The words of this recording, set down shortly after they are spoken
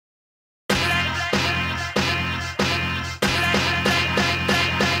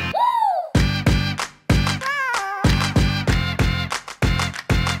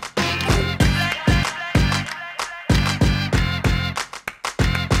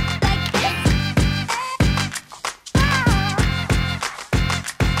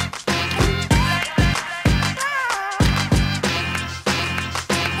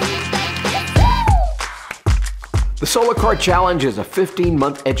Solar Car Challenge is a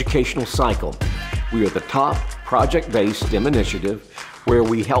 15-month educational cycle. We are the top project-based STEM initiative where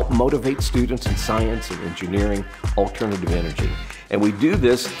we help motivate students in science and engineering, alternative energy. And we do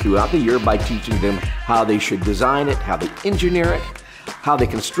this throughout the year by teaching them how they should design it, how they engineer it, how they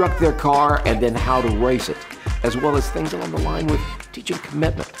construct their car, and then how to race it, as well as things along the line with teaching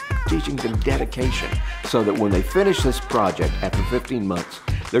commitment, teaching them dedication, so that when they finish this project after 15 months,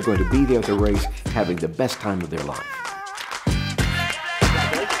 they're going to be there at the race having the best time of their life.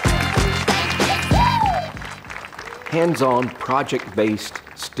 Hands-on, project-based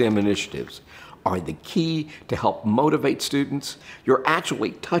STEM initiatives are the key to help motivate students. You're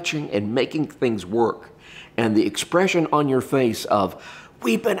actually touching and making things work. And the expression on your face of,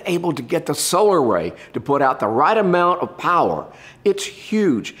 we've been able to get the solar array to put out the right amount of power, it's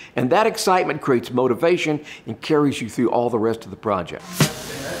huge. And that excitement creates motivation and carries you through all the rest of the project.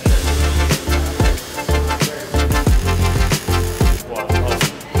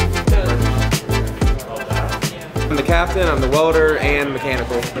 I'm the captain, I'm the welder, and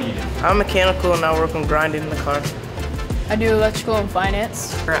mechanical. I'm mechanical and I work on grinding the car. I do electrical and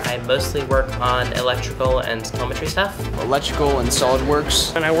finance. I mostly work on electrical and telemetry stuff. Electrical and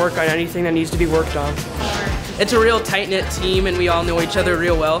SolidWorks. And I work on anything that needs to be worked on. It's a real tight-knit team and we all know each other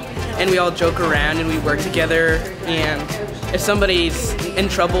real well. And we all joke around and we work together. And if somebody's in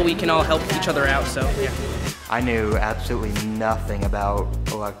trouble, we can all help each other out, so yeah. I knew absolutely nothing about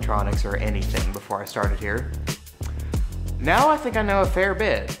electronics or anything before I started here. Now I think I know a fair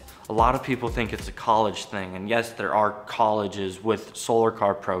bit. A lot of people think it's a college thing, and yes, there are colleges with solar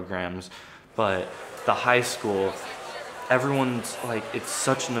car programs, but the high school, everyone's like, it's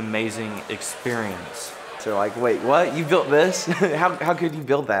such an amazing experience. So like, wait, what? You built this? How could you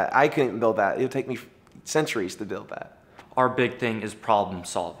build that? I couldn't build that. It would take me centuries to build that. Our big thing is problem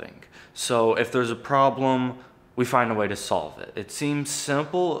solving. So if there's a problem, we find a way to solve it. It seems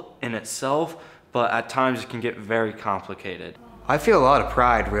simple in itself, but at times it can get very complicated. I feel a lot of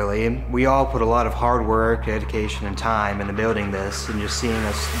pride, really. We all put a lot of hard work, dedication, and time into building this, and just seeing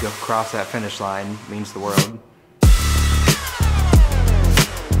us go across that finish line means the world.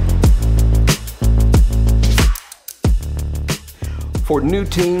 For new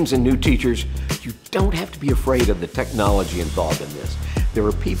teams and new teachers, you don't have to be afraid of the technology involved in this. There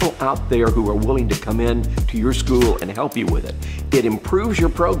are people out there who are willing to come in to your school and help you with it. It improves your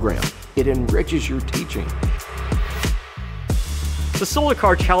program. It enriches your teaching. The Solar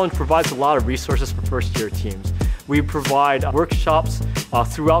Car Challenge provides a lot of resources for first-year teams. We provide workshops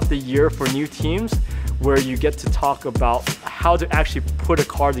throughout the year for new teams where you get to talk about how to actually put a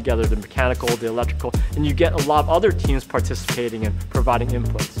car together, the mechanical, the electrical, and you get a lot of other teams participating and providing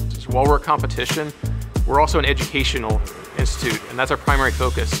inputs. While we're a competition, we're also an educational institute, and that's our primary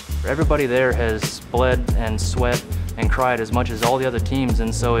focus. Everybody there has bled and sweat and cried as much as all the other teams,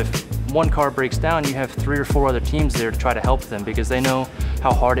 and so if one car breaks down, you have 3 or 4 other teams there to try to help them because they know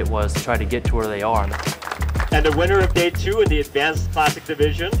how hard it was to try to get to where they are. And the winner of Day 2 in the Advanced Classic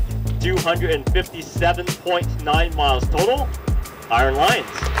Division, 257.9 miles total, Iron Lions.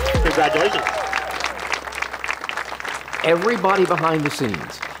 Congratulations. Everybody behind the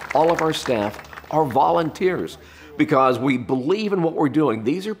scenes, all of our staff, are volunteers because we believe in what we're doing.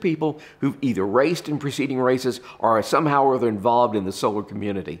 These are people who've either raced in preceding races or are somehow or other involved in the solar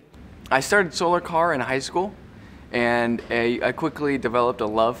community. I started Solar Car in high school, and I quickly developed a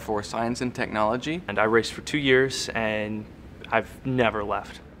love for science and technology. And I raced for 2 years, and I've never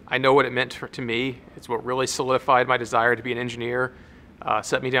left. I know what it meant to me. It's what really solidified my desire to be an engineer,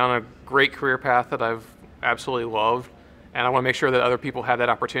 set me down a great career path that I've absolutely loved, and I want to make sure that other people have that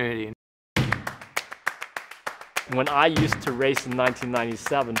opportunity. When I used to race in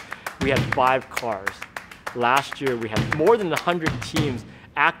 1997, we had 5 cars. Last year, we had more than 100 teams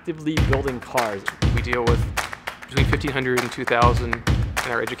actively building cars. We deal with between 1,500 and 2,000 in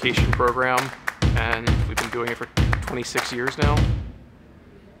our education program, and we've been doing it for 26 years now.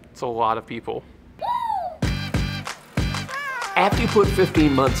 It's a lot of people. After you put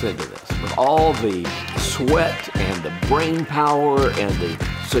 15 months into this, with all the sweat and the brain power and the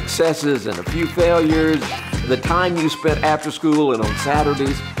successes and a few failures, the time you spent after school and on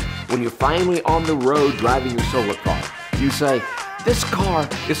Saturdays, when you're finally on the road driving your solar car, you say, this car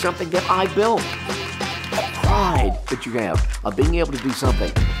is something that I built. The pride that you have of being able to do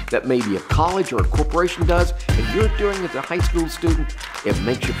something that maybe a college or a corporation does, and you're doing it as a high school student, it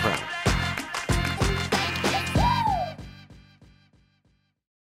makes you proud.